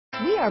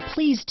We are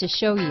pleased to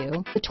show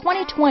you the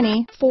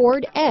 2020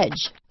 Ford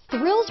Edge.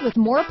 Thrills with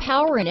more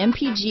power and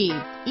MPG.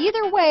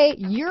 Either way,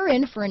 you're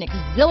in for an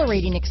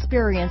exhilarating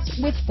experience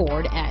with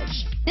Ford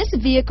Edge. This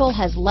vehicle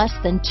has less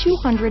than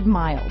 200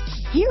 miles.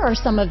 Here are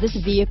some of this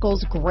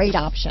vehicle's great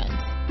options: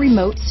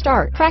 remote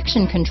start,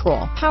 traction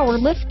control, power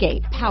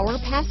liftgate, power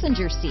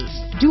passenger seat,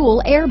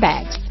 dual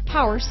airbags,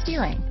 power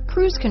steering,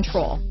 cruise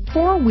control,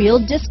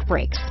 four-wheel disc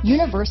brakes,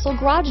 universal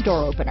garage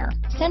door opener,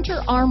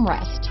 center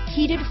armrest,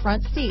 heated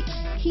front seats,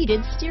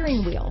 heated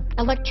steering wheel,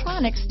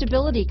 electronic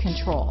stability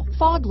control,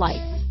 fog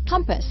lights,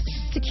 compass,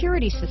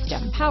 security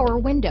system, power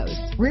windows,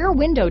 rear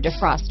window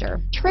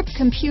defroster, trip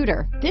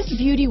computer. This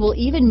beauty will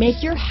even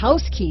make your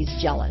house keys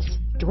jealous.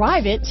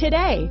 Drive it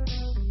today.